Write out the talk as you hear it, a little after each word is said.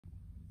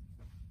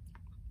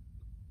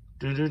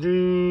Do, do,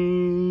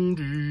 do,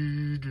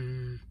 do,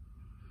 do.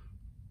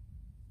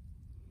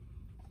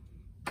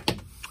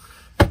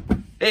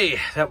 Hey,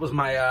 that was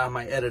my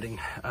my editing.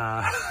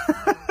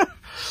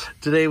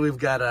 Today we've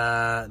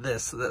got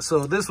this.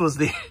 So this was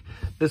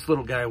this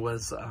little guy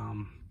was a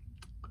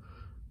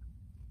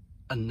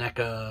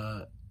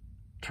NECA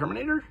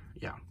Terminator.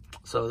 Yeah.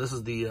 So this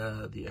is the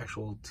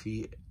actual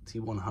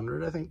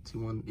T100, I think.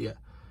 T1, yeah.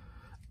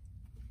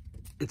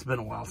 It's been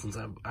a while since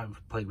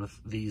I've played with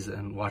these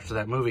and watched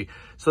that movie.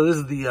 So this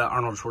is the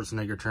Arnold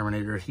Schwarzenegger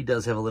Terminator. He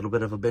does have a little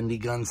bit of a bendy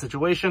gun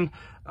situation.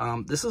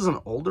 This is an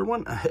older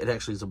one. It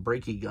actually is a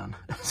breaky gun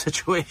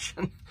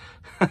situation.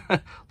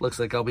 Looks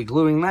like I'll be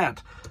gluing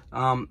that.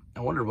 I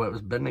wondered why it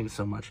was bending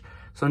so much.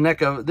 So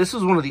NECA, this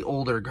is one of the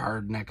older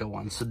guard NECA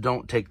ones. So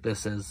don't take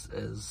this as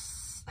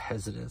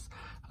it is.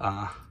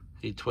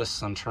 He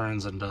twists and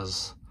turns and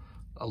does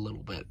a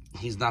little bit.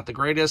 He's not the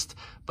greatest,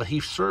 but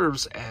he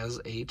serves as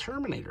a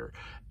Terminator.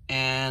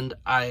 And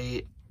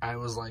I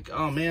was like,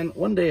 oh man,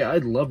 one day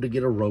I'd love to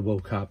get a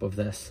Robocop of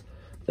this.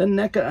 Then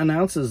NECA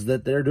announces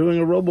that they're doing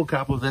a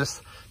Robocop of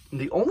this. And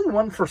the only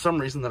one for some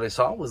reason that I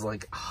saw was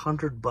like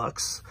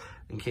 $100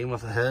 and came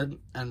with a head.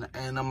 And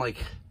I'm like,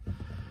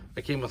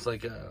 I came with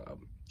like a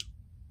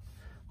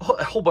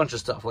whole bunch of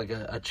stuff, like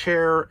a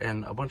chair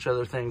and a bunch of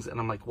other things. And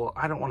I'm like, well,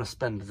 I don't want to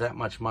spend that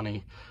much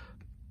money.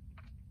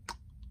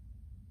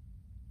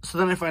 So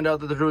then I find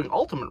out that they're doing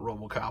Ultimate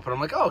Robocop, and I'm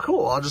like, oh,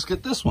 cool, I'll just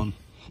get this one.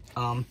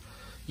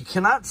 You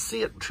cannot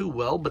see it too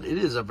well, but it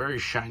is a very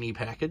shiny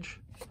package.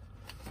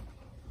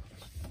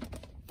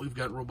 We've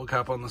got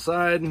Robocop on the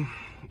side.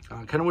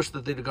 Kind of wish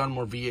that they'd have gone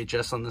more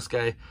VHS on this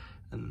guy.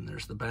 And then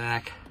there's the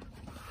back.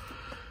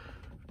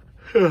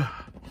 Oh,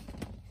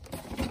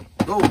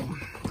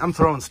 I'm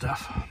throwing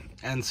stuff.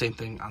 And same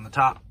thing on the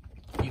top.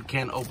 You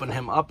can open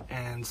him up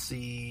and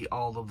see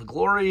all of the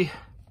glory.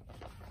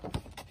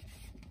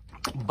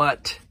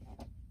 But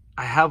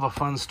I have a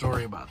fun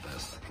story about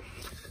this.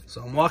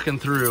 So I'm walking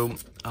through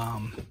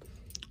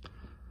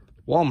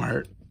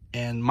Walmart,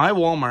 and my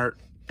Walmart,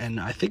 and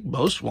I think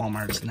most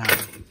Walmarts now,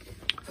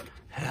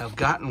 have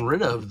gotten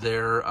rid of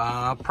their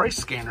price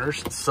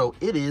scanners. So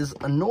it is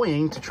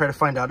annoying to try to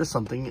find out if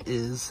something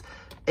is,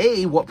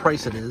 A, what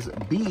price it is,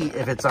 B,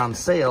 if it's on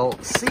sale,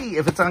 C,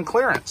 if it's on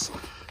clearance.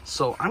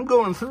 So I'm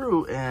going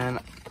through and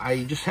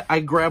I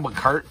grab a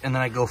cart and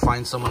then I go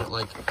find someone at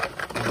like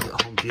the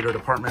home theater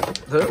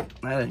department. Oh,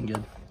 that ain't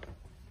good.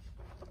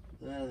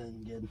 That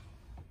ain't good.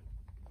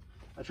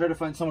 I tried to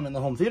find someone in the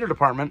home theater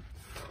department.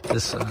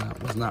 This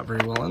was not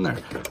very well in there.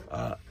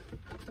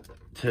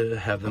 To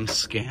have them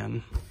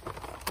scan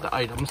the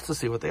items to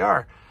see what they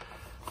are.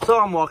 So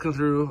I'm walking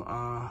through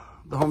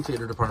the home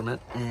theater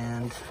department,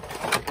 and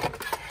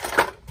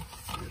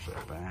here's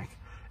our back.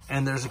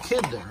 And there's a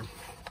kid there.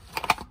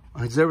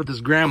 He's there with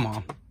his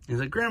grandma. He's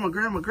like, Grandma,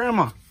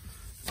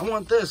 I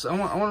want this. I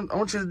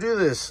want you to do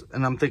this.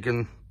 And I'm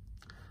thinking,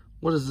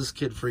 what is this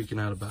kid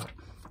freaking out about?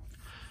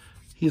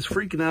 He's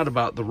freaking out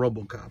about the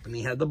Robocop, and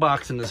he had the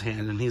box in his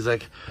hand, and he's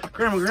like,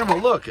 Grandma,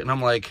 look. And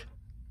I'm like,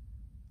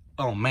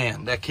 oh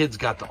man, that kid's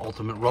got the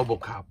ultimate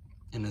Robocop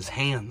in his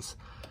hands.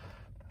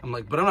 I'm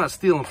like, but I'm not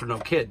stealing for no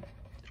kid.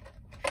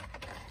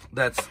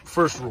 That's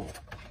first rule.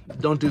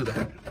 Don't do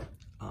that.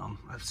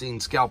 I've seen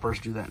scalpers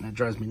do that, and it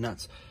drives me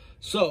nuts.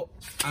 So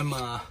I'm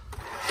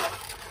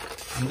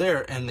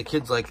there, and the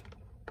kid's like,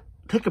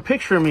 take a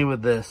picture of me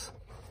with this.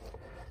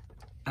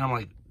 And I'm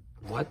like,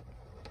 what?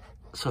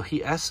 So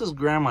he asks his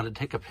grandma to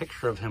take a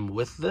picture of him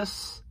with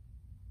this.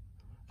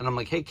 And I'm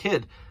like, hey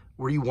kid,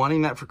 were you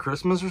wanting that for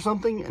Christmas or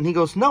something? And he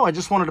goes, no, I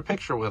just wanted a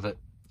picture with it.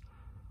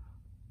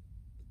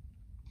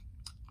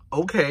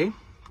 Okay,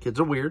 kids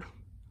are weird.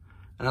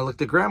 And I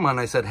looked at grandma and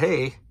I said,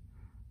 hey,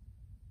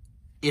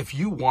 if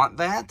you want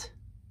that,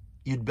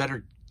 you'd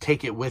better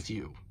take it with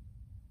you.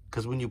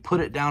 Because when you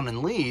put it down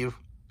and leave,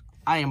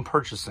 I am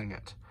purchasing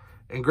it.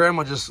 And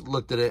grandma just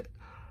looked at it,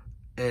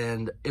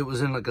 and it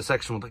was in like a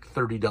section with like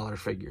 $30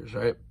 figures,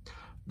 right?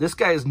 This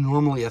guy is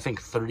normally, I think,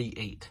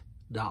 $38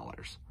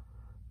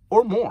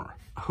 or more.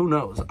 Who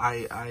knows?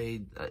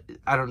 I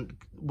don't,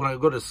 when I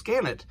go to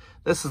scan it,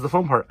 this is the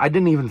fun part. I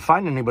didn't even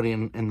find anybody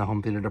in the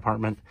home theater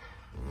department.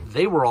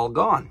 They were all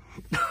gone.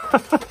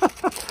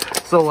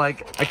 So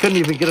like, I couldn't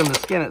even get him to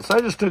scan it. So I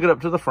just took it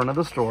up to the front of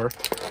the store.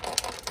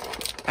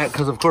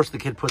 Because, of course, the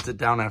kid puts it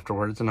down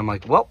afterwards. And I'm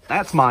like, well,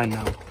 that's mine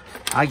now.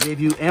 I gave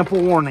you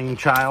ample warning,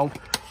 child.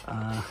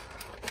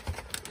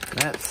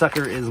 That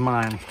sucker is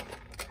mine.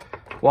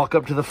 Walk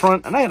up to the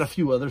front. And I had a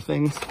few other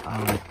things.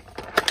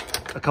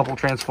 A couple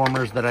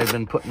Transformers that I've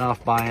been putting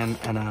off buying.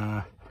 And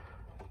I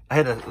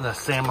had the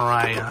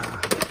Samurai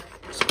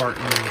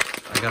Spartan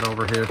I got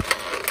over here.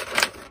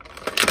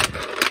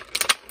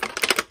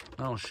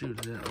 Oh, shoot.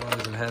 I didn't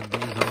realize it had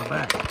these on the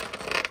back.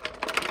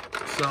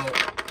 So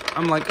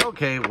I'm like,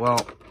 okay,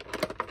 well,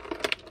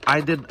 I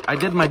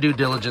did my due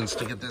diligence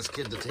to get this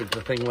kid to take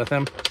the thing with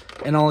him,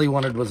 and all he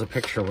wanted was a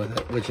picture with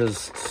it, which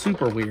is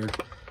super weird.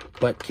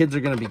 But kids are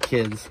gonna be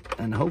kids,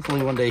 and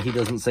hopefully one day he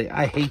doesn't say,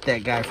 I hate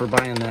that guy for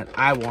buying that.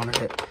 I wanted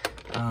it.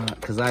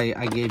 because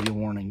I gave you a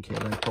warning,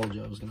 kid. I told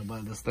you I was going to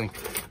buy this thing.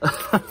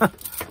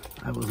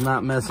 I was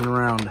not messing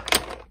around.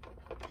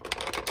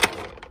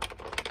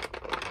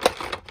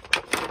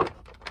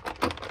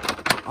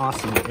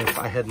 Awesome if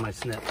I had my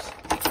snips.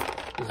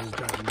 This is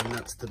driving me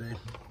nuts today.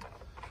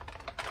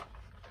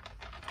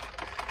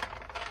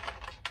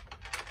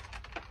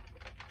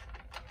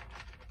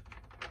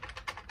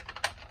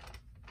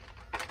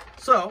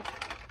 So,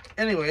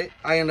 anyway,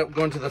 I end up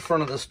going to the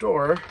front of the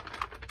store,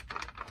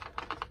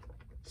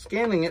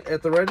 scanning it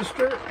at the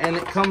register, and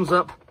it comes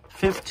up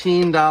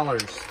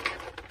 $15.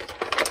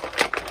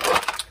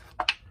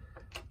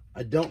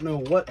 I don't know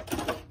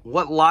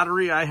what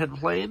lottery I had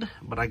played,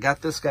 but I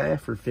got this guy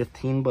for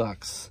 15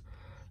 bucks.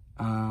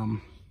 That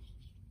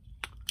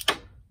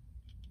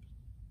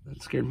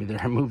scared me there.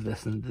 I moved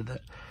this and did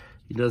that.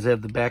 He does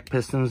have the back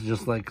pistons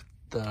just like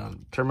the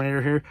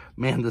Terminator here.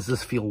 Man, does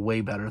this feel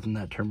way better than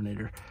that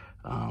Terminator.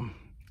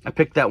 I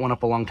picked that one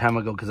up a long time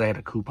ago because I had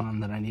a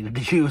coupon that I needed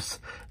to use.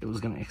 It was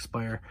going to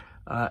expire.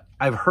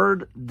 I've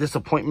heard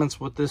disappointments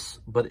with this,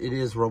 but it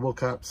is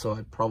Robocop, so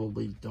I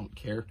probably don't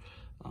care.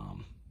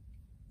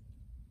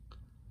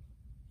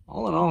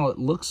 All in all, it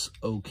looks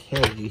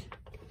okay.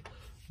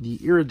 The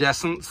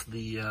iridescence,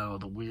 the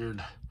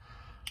weird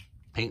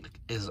paint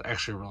is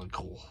actually really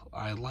cool.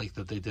 I like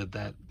that they did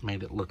that,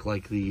 made it look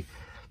like the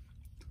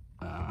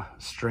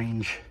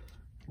strange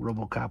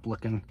Robocop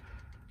looking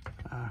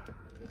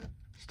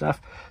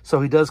stuff.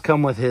 So he does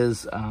come with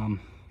his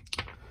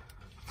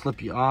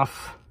flip you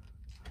off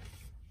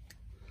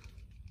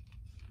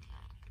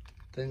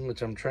thing,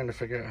 which I'm trying to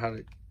figure out how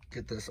to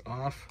get this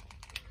off.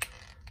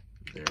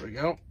 There we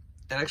go.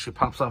 It actually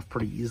pops off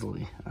pretty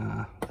easily.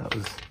 That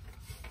was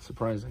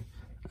surprising.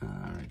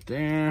 Right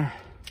there.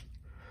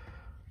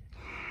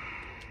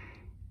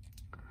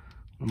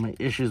 One of my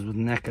issues with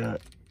NECA,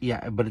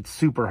 yeah, but it's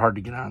super hard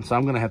to get on, so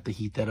I'm gonna have to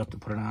heat that up to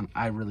put it on.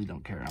 I really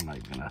don't care. I'm not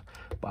even gonna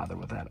bother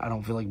with that. I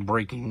don't feel like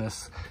breaking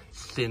this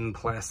thin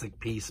plastic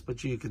piece,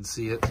 but you can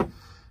see it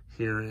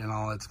here in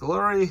all its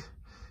glory.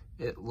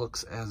 It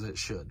looks as it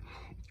should.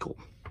 Cool.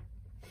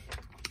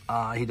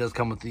 He does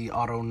come with the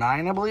Auto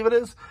 9, I believe it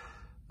is,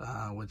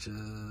 which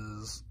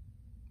is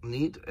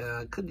neat.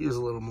 Could use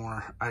a little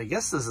more. I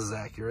guess this is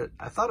accurate.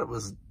 I thought it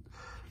was,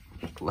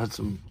 had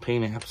some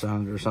paint apps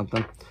on it or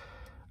something.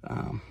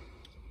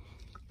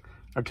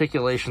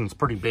 Articulation's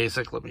pretty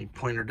basic. Let me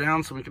point her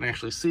down so we can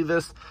actually see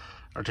this.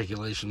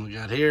 Articulation we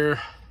got here.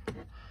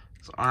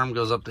 His arm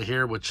goes up to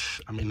here,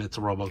 which, I mean, it's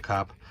a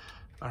Robocop.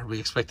 Are we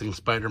expecting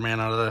Spider-Man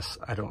out of this?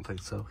 I don't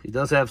think so. He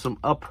does have some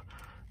up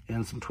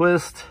and some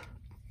twist.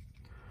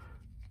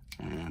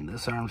 And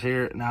this arm's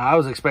here. Now, I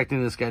was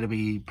expecting this guy to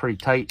be pretty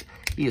tight.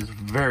 He is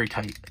very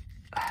tight.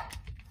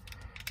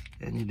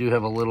 And you do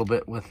have a little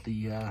bit with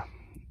the,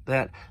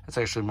 that's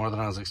actually more than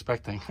I was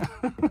expecting.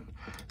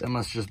 That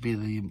must just be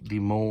the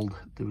mold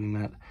doing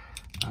that.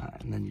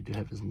 And then you do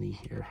have his knee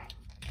here.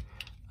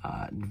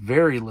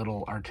 Very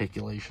little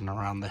articulation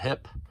around the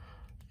hip.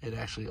 It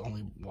actually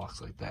only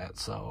walks like that,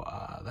 so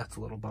that's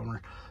a little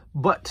bummer.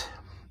 But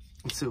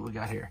let's see what we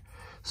got here.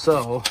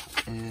 So,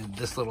 and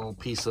this little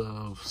piece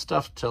of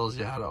stuff tells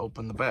you how to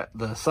open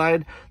the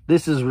side.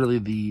 This is really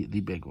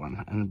the big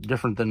one, and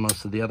different than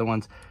most of the other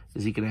ones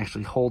is he can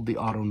actually hold the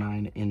Auto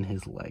 9 in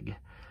his leg,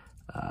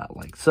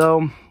 like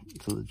so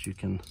that you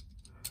can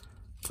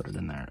put it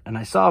in there. And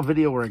I saw a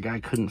video where a guy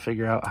couldn't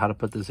figure out how to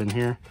put this in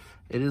here.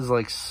 It is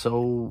like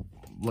so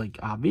like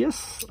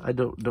obvious. I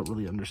don't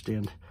really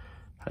understand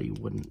how you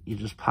wouldn't. You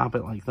just pop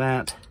it like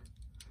that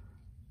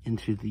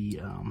into the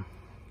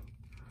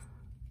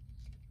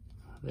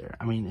there.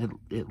 I mean,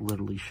 it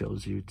literally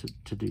shows you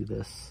to do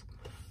this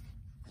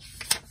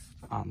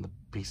on the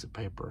piece of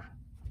paper.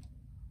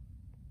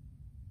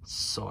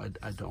 So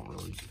I don't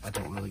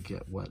really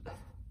get what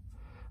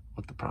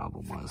the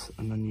problem was.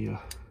 And then you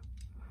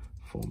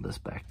fold this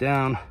back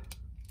down.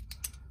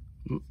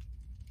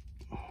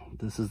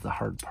 This is the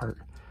hard part,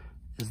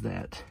 is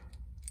that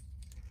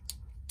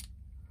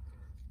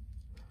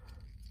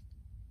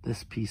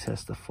this piece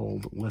has to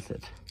fold with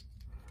it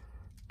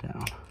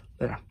down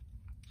there.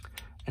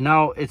 And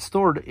now it's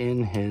stored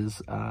in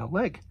his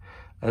leg.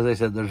 As I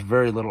said, there's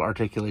very little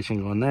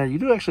articulation going there. You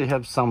do actually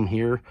have some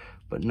here,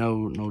 but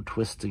no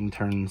twisting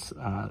turns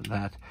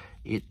that.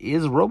 It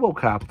is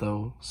Robocop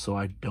though, so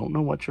I don't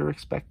know what you're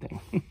expecting.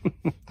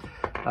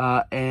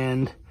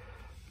 And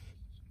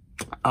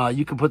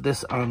you can put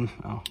this on,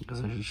 oh,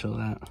 because I should show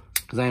that,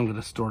 because I am going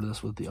to store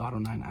this with the Auto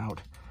 9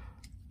 out.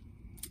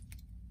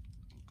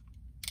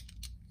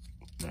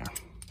 There.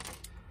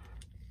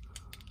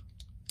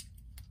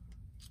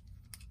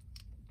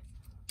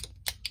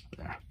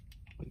 There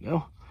we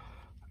go.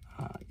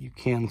 You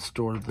can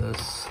store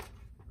this,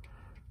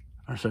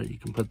 or sorry, you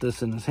can put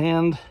this in his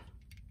hand.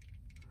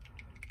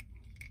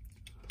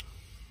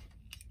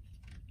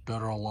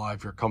 Dead or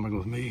alive, you're coming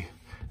with me.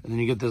 And then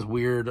you get this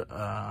weird,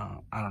 I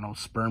don't know,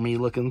 spermy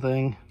looking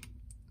thing,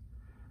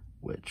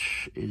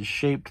 which is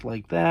shaped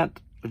like that,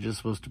 which is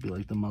supposed to be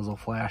like the muzzle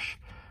flash.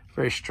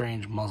 Very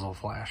strange muzzle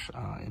flash,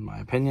 in my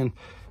opinion,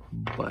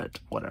 but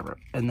whatever.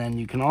 And then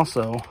you can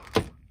also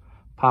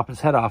pop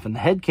his head off, and the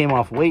head came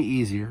off way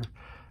easier.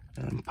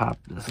 And pop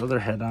this other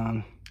head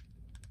on.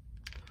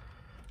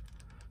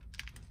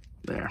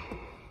 There.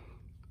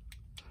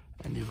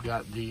 And you've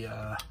got the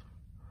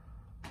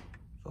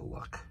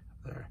look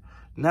there.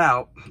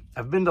 Now,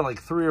 I've been to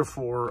like 3 or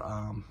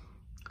 4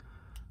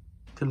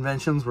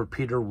 conventions where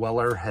Peter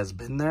Weller has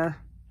been there,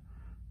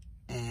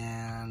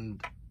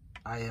 and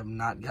I have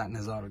not gotten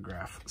his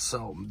autograph.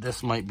 So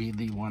this might be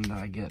the one that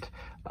I get,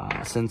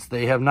 since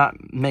they have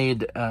not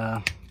made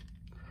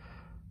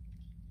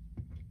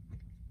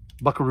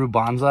Buckaroo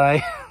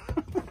Banzai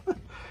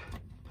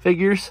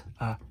figures.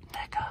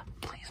 NECA,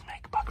 please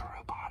make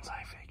Buckaroo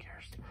Banzai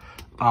figures.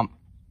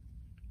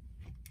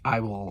 I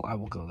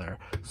will go there.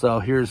 So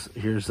here's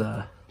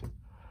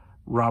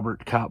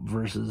Robocop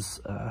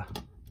versus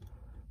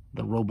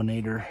the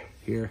Robinator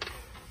here.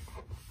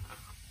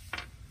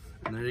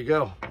 And there you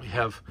go.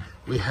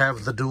 We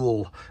have the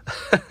duel.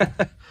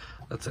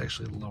 Let's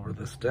actually lower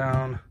this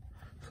down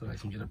so that I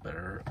can get a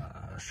better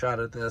shot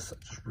at this. I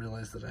just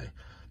realized that I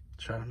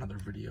shot another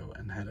video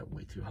and had it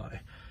way too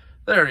high.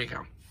 There you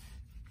go.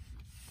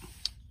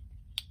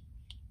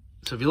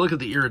 So if you look at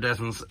the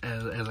iridescence,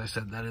 as I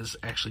said, that is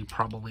actually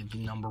probably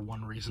the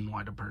 #1 reason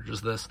why to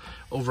purchase this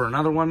over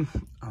another one.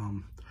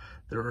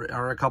 There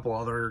are a couple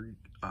other,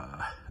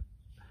 I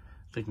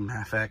think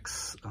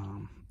Mafex,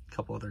 a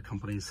couple other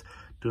companies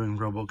doing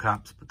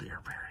Robocops, but they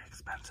are very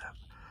expensive.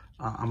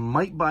 I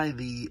might buy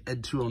the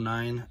Ed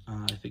 209.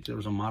 I think there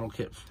was a model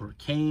kit for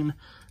Kane.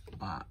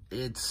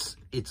 It's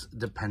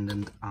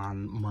dependent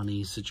on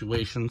money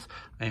situations.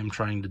 I am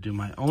trying to do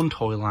my own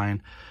toy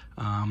line,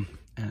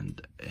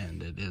 and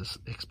it is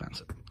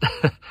expensive.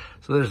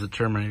 So there's the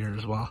Terminator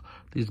as well.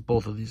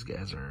 Both of these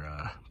guys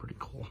are pretty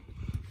cool.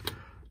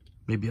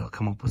 Maybe I'll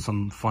come up with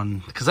some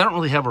fun, because I don't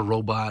really have a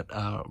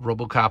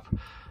Robocop.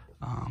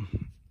 I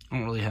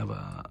don't really have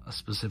a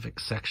specific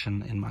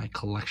section in my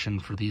collection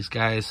for these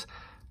guys,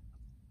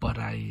 but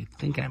I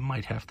think I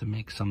might have to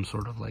make some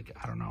sort of, like,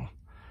 I don't know,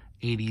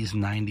 80s,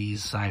 90s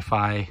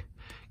sci-fi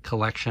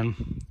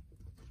collection.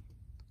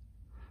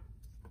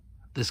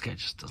 This guy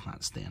just does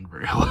not stand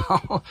very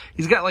well.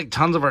 He's got like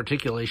tons of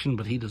articulation,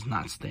 but he does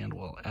not stand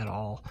well at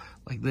all.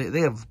 Like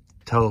they have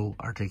toe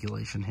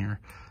articulation here.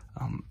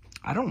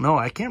 I don't know.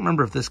 I can't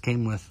remember if this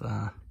came with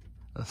a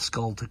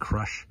skull to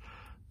crush,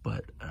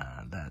 but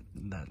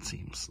that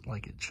seems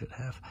like it should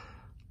have.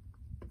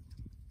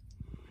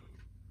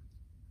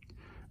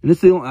 And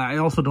it's the only, I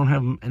also don't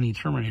have any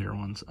Terminator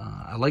ones.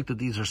 I like that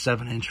these are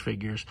 7-inch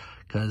figures,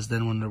 because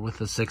then when they're with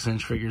the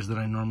 6-inch figures that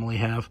I normally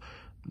have,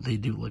 they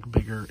do look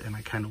bigger, and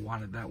I kind of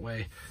want it that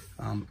way.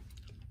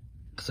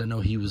 Because I know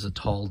he was a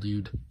tall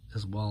dude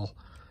as well.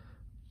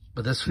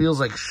 But this feels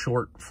like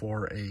short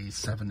for a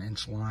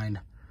 7-inch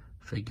line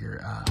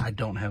figure. I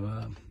don't have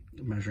a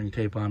measuring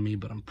tape on me,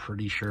 but I'm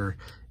pretty sure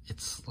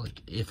it's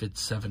like, if it's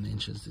 7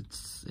 inches,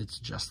 it's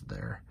just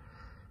there.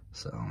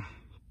 So,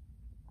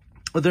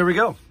 but there we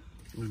go.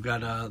 We've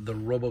got the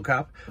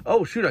Robocop.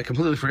 Oh, shoot, I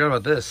completely forgot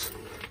about this.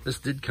 This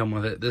did come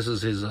with it. This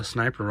is his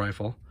sniper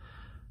rifle,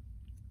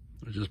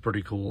 which is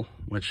pretty cool.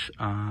 Which,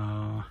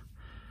 was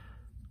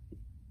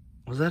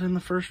that in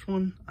the first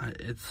one? Oh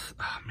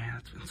man,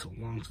 it's been so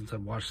long since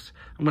I've watched.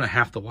 I'm going to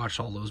have to watch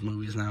all those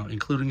movies now,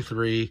 including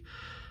 3.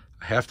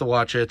 I have to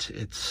watch it.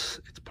 It's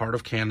part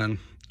of canon.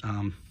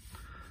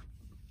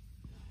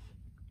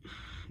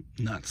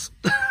 Nuts.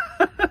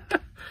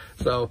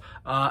 So,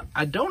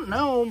 I don't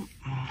know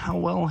how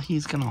well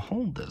he's going to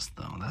hold this,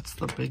 though. That's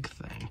the big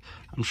thing.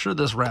 I'm sure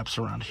this wraps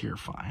around here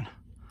fine.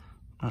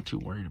 Not too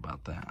worried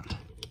about that.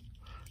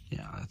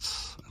 Yeah,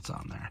 it's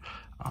on there.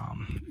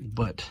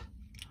 But,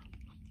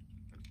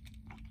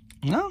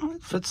 no,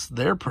 it fits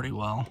there pretty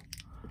well.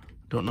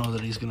 Don't know that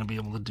he's going to be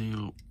able to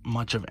do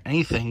much of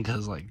anything,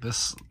 because, like,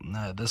 this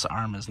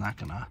arm is not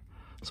going to...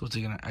 So what's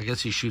he going to... I guess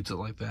he shoots it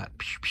like that.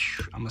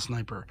 I'm a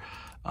sniper.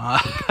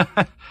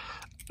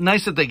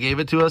 Nice that they gave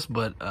it to us,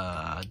 but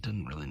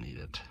didn't really need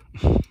it.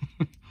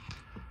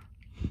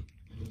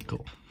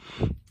 Cool.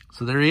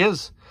 So there he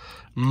is,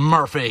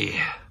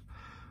 Murphy.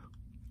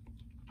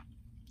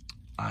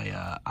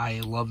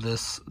 I love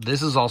this.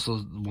 This is also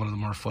one of the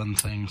more fun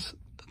things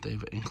that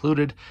they've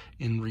included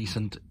in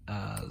recent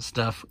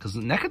stuff, because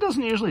NECA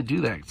doesn't usually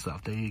do that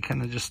stuff. They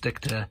kind of just stick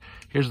to,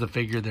 here's the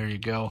figure, there you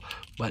go.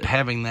 But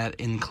having that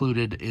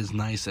included is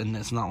nice, and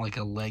it's not like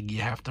a leg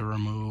you have to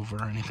remove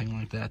or anything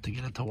like that to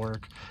get it to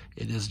work.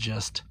 It's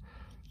just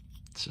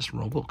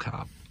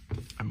Robocop.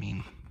 I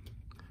mean,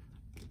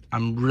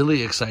 I'm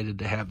really excited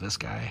to have this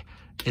guy.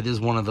 It is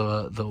one of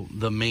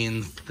the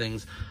main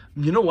things.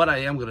 You know what I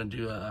am going to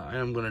do? I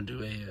am going to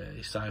do a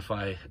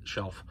sci-fi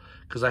shelf,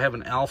 because I have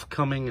an Alf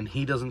coming and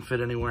he doesn't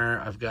fit anywhere.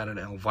 I've got an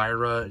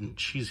Elvira and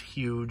she's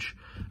huge.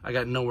 I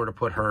got nowhere to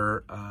put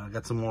her. I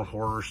got some more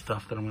horror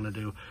stuff that I'm going to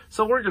do.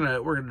 So we're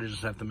gonna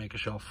just have to make a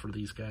shelf for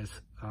these guys.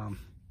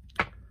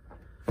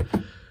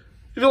 If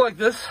you like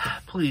this,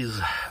 please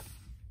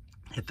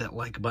hit that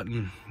like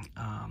button,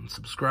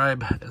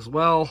 subscribe as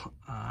well,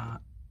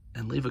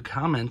 and leave a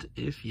comment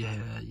if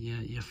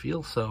you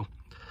feel so.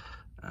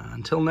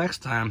 Until next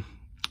time,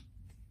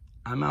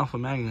 I'm Alpha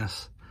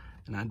Magnus,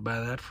 and I'd buy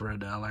that for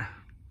 $1.